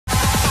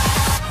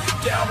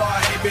down, but I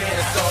hate being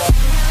so.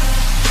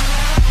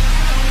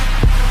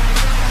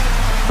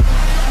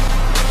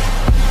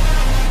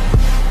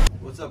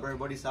 What's up,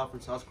 everybody? Sal from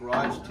Sal's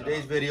Garage.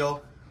 Today's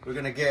video, we're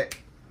gonna get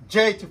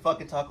Jay to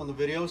fucking talk on the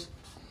videos.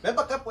 Ven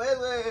pa acá, pues,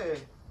 wey.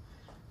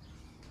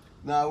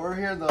 Now we're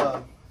here in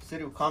the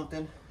city of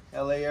Compton,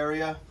 LA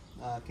area.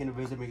 Came to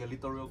visit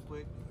Miguelito real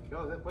quick.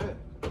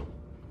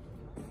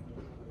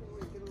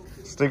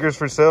 Stickers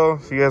for sale.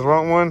 If you guys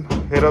want one,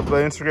 hit up the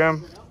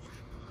Instagram.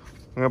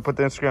 I'm gonna put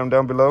the Instagram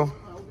down below.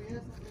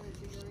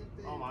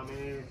 Oh, my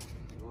man.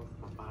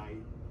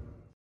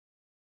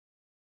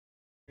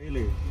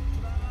 Really?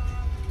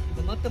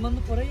 Nomás te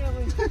mando por ella,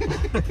 güey.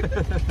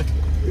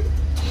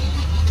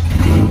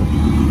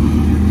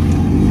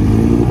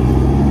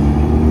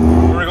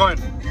 Where are we going?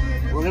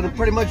 We're gonna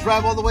pretty much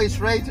drive all the way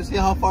straight to see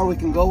how far we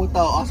can go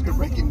without Oscar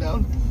breaking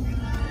down.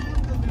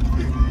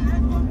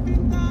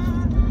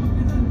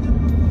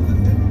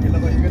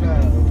 You're gonna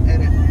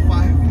edit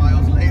 5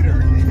 miles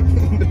later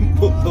and then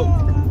pull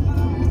over.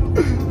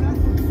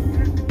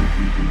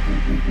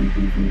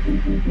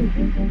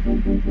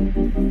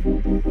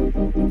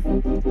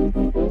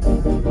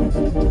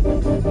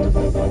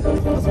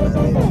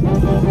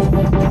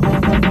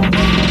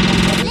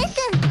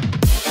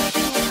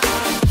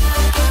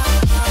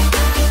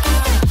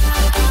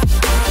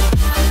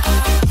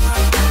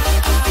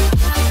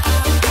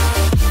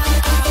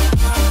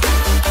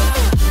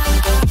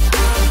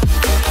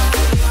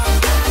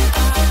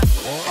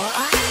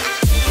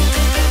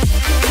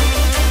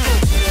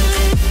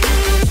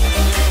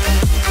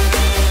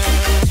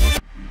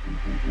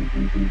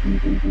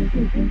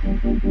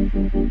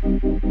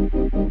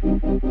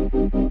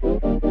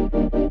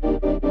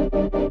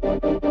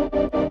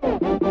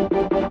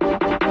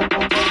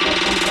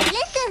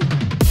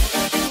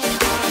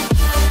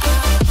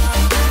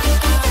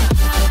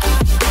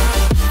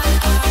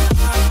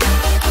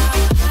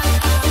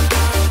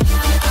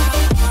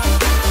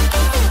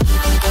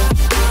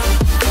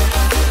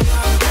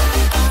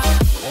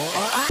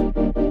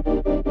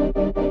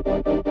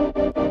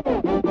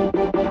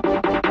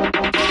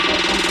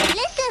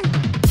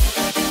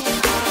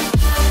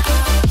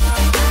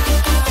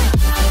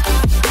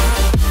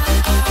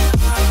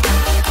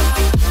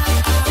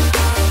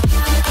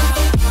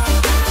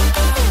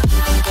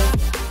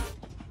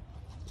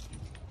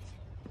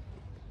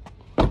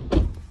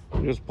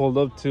 We just pulled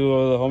up to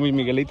the homie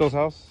Miguelito's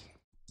house.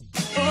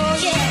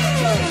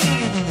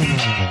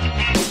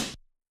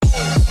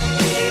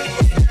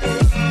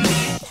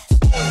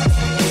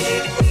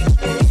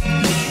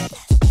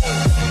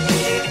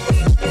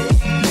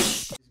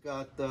 He's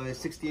got the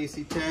 60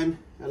 AC10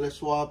 LS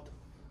swapped.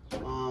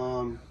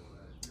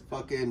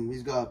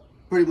 He's got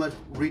pretty much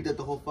redid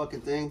the whole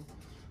fucking thing.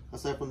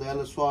 Aside from the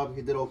LS swap,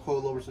 he did all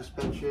coilover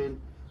suspension,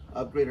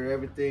 upgraded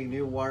everything,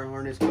 new wire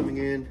harness coming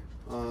in,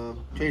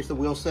 changed the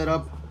wheel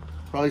setup.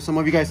 Probably some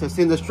of you guys have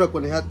seen this truck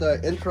when they had the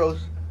intros.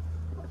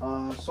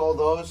 Sold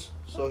those,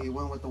 so he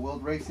went with the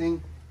World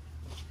Racing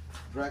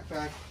drag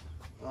pack.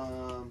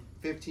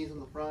 15s on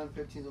the front,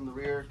 15s on the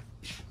rear.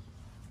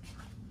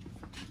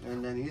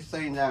 And then he's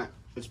saying that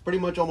it's pretty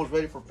much almost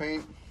ready for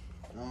paint.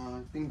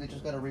 I think they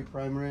just gotta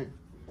re-primer it.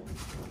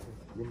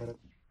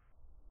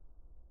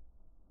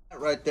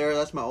 Right there,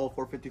 that's my old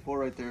 454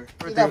 right there.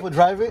 Right there. Would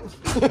drive it.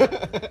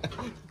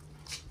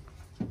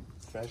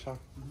 Trash huh?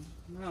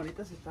 No,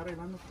 ahorita se está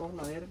arreglando toda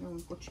la verga,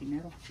 un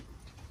cochinero.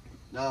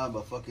 Nah,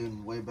 but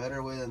fucking way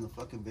better way than the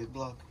fucking big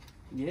block.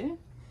 Yeah.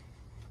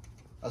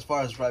 As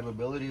far as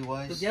drivability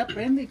wise. Pues ya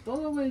prende y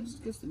todo, güey.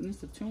 Just needs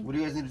to tune. What do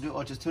you guys need to do?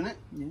 Oh, just tune it?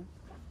 Yeah.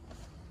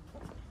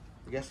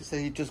 I guess he said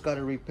he just got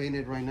it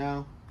repainted right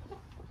now.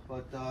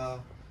 But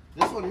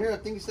this one here, I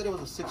think he said it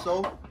was a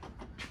 6.0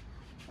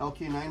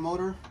 LK9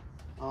 motor.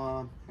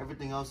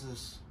 Everything else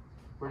is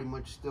pretty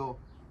much still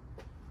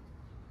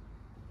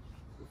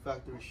the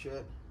factory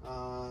shit.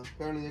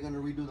 Apparently they're gonna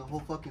redo the whole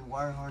fucking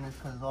wire harness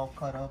because it's all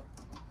cut up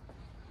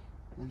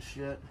and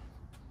shit.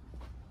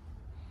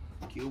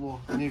 Cubo.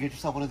 You need to get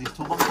yourself one of these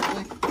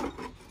toolboxes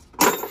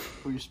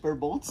for your spare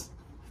bolts,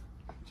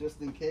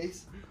 just in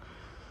case.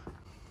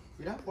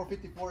 Yeah,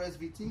 454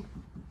 SVT.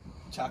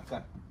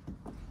 Chaka.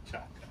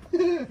 Chaka.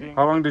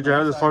 How long did you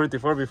have this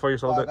 454 before you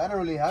sold it? I didn't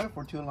really have it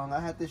for too long. I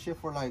had this shit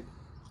for like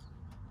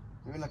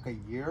maybe like a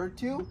year or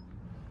two.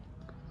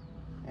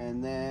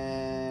 And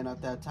then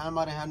at that time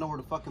I didn't have nowhere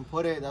to fucking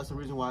put it. That's the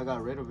reason why I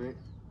got rid of it.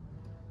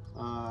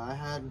 I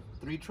had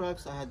 3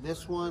 trucks. I had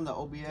this one, the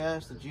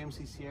OBS, the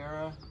GMC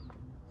Sierra,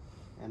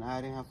 and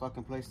I didn't have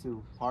fucking place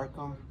to park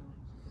them,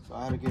 so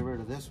I had to get rid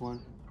of this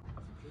one.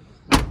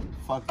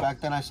 Fuck,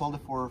 back then I sold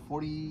it for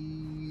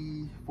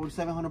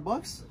 4,700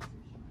 bucks.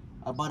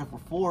 I bought it for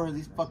 4.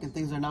 These fucking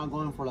things are now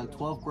going for like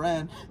 12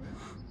 grand.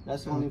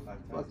 That's the only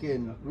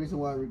fucking reason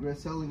why I regret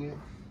selling it.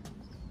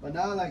 But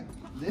now, like,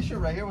 this shit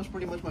right here was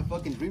pretty much my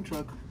fucking dream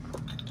truck.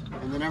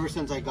 And then ever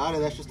since I got it,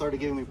 that just started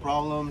giving me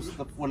problems.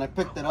 When I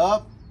picked it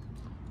up,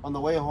 on the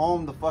way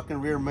home, the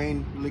fucking rear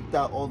main leaked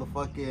out all the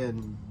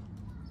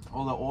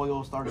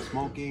oil, started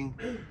smoking.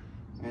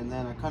 And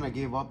then I kind of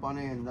gave up on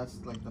it, and that's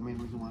like the main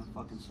reason why I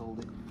fucking sold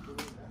it.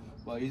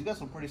 But he's got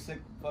some pretty sick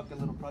fucking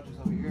little projects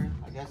over here.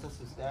 I guess that's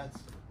his stats.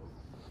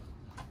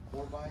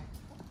 4x.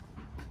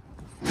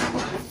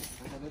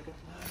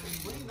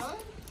 What are you done?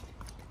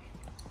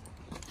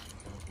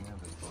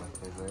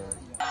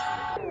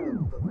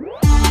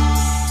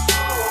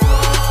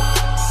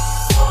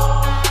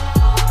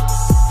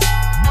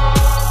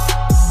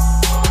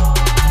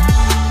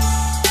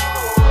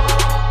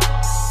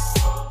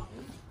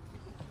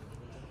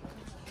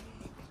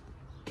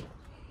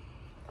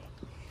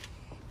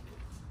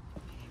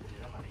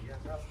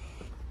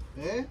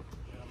 Eh?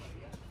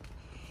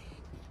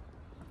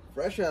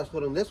 Fresh ass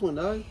put on this one,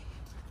 dog.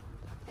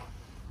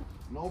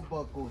 No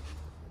buckles.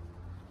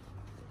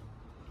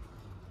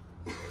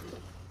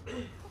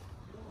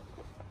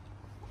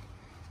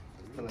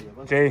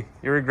 Jay,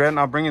 you regret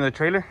not bringing the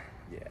trailer?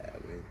 Yeah,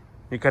 man.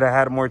 You could have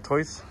had more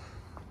toys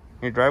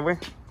in your driveway.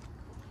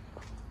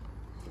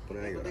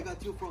 But they got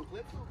 2 front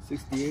clips.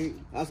 68.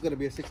 That's gonna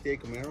be a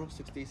 68 Camaro.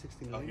 68,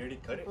 69. Oh, you already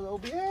cut it? For the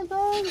OBS,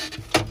 dog.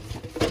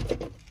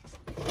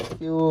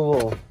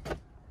 Yo.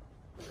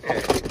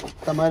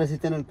 Esta madre sí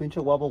tiene el pinche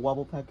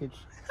wobble package.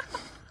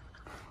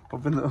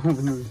 Open the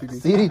CD.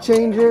 CD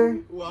changer.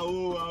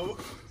 Wow.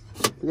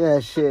 Yeah,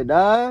 shit,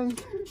 dog.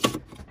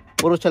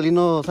 Puro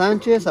Chalino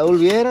Sánchez, Saúl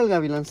Viera, el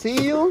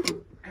Gavilancillo.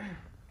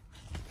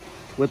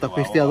 With a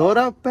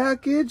pisteadora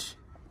package.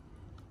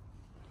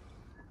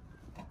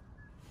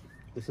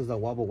 This is a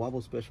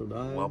wobble special,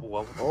 dog.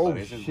 Wobble. Oh,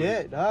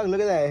 shit, dog.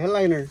 Look at that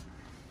headliner.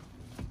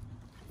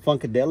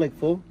 Funkadelic,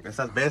 fool. Es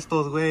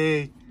asbestos,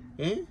 güey.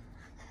 Eh?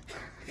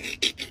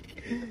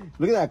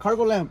 Look at that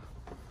cargo lamp.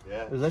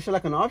 Yeah. Is that shit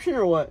like an option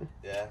or what?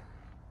 Yeah.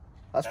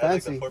 That's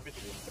fancy.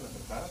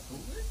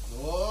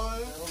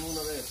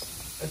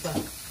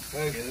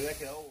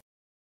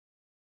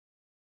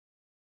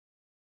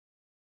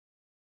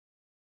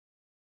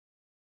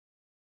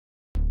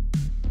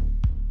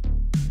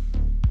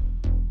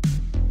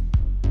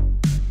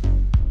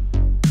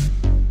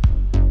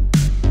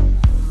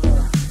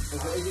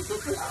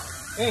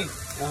 Hey,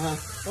 Ajá.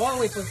 oh,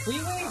 güey, pues fui,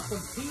 güey,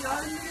 pues sí,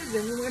 dale,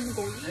 de mi buen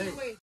güey,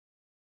 güey.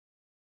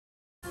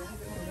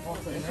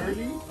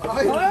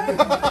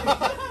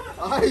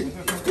 Ay,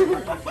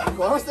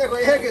 conste,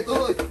 güey, que tú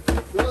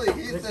lo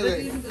dijiste,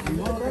 güey.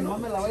 No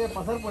me la vaya a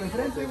pasar por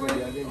enfrente, güey.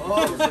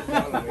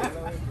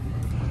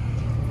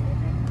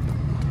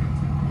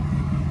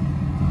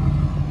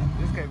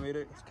 This guy made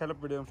it. His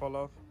caliper didn't fall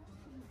off.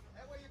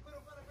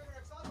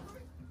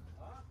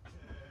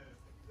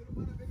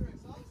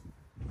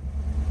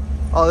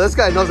 Oh, this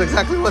guy knows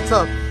exactly what's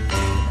up.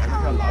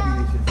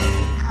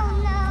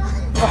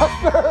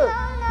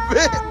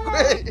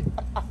 Güey.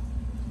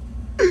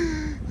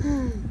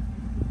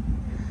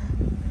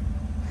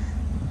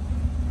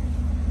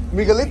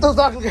 Miguelito's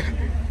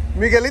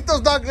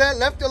dog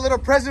left a little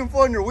present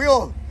for on your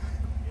wheel.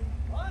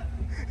 What?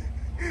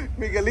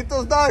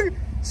 Miguelito's dog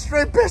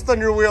straight pissed on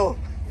your wheel.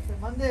 Que te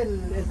mande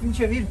el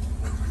pinche bill.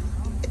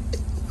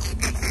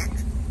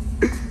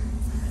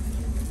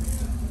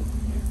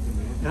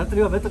 Ya te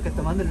digo, Beto, que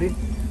te mande el bill.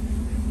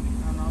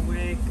 No,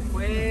 güey, ¿qué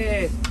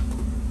fue?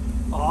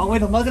 Oh, güey,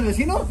 ¿nomás del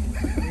vecino?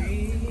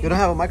 Sí. You don't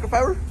have a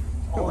microfiber?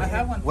 Oh, I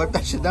have one. Wipe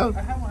that shit down.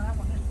 I have one.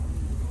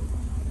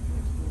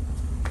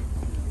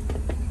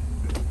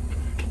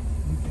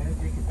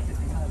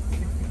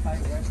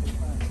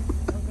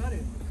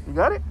 You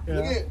got it?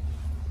 Look at it.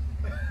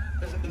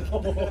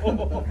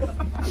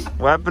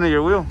 What happened to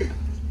your wheel?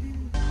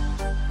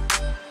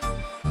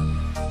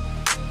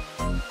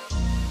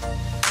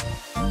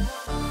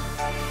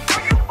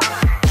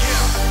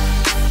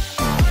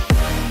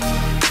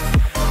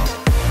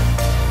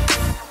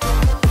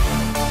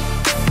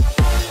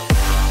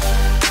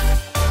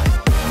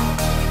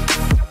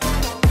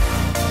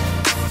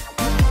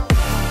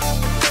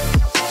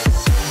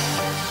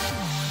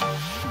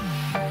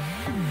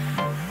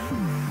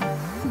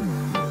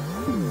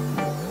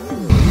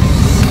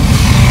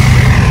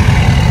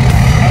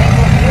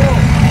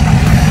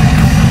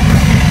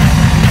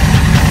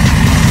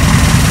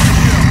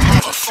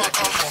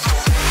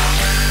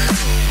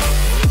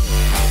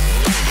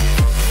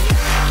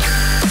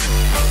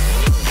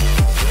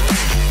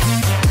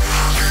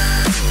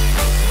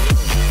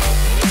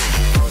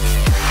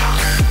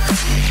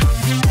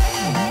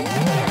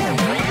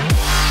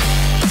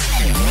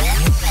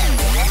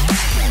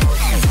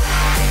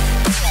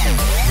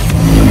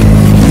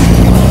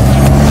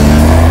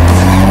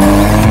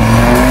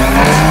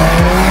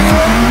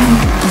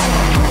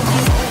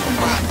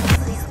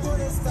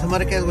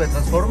 madre que es, güey?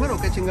 ¿Transformer o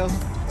qué chingados?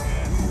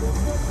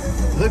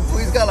 Look,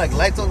 he's got like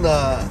lights on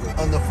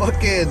the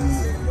fucking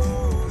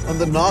on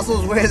the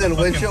nozzles, güey, del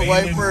windshield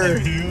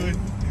wiper.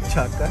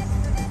 Chaca.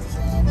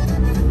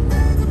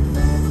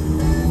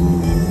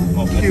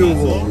 ¿Qué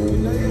hubo?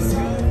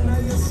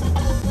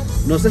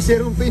 No sé si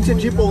era un pinche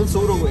Jeep o un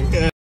Suro,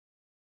 güey.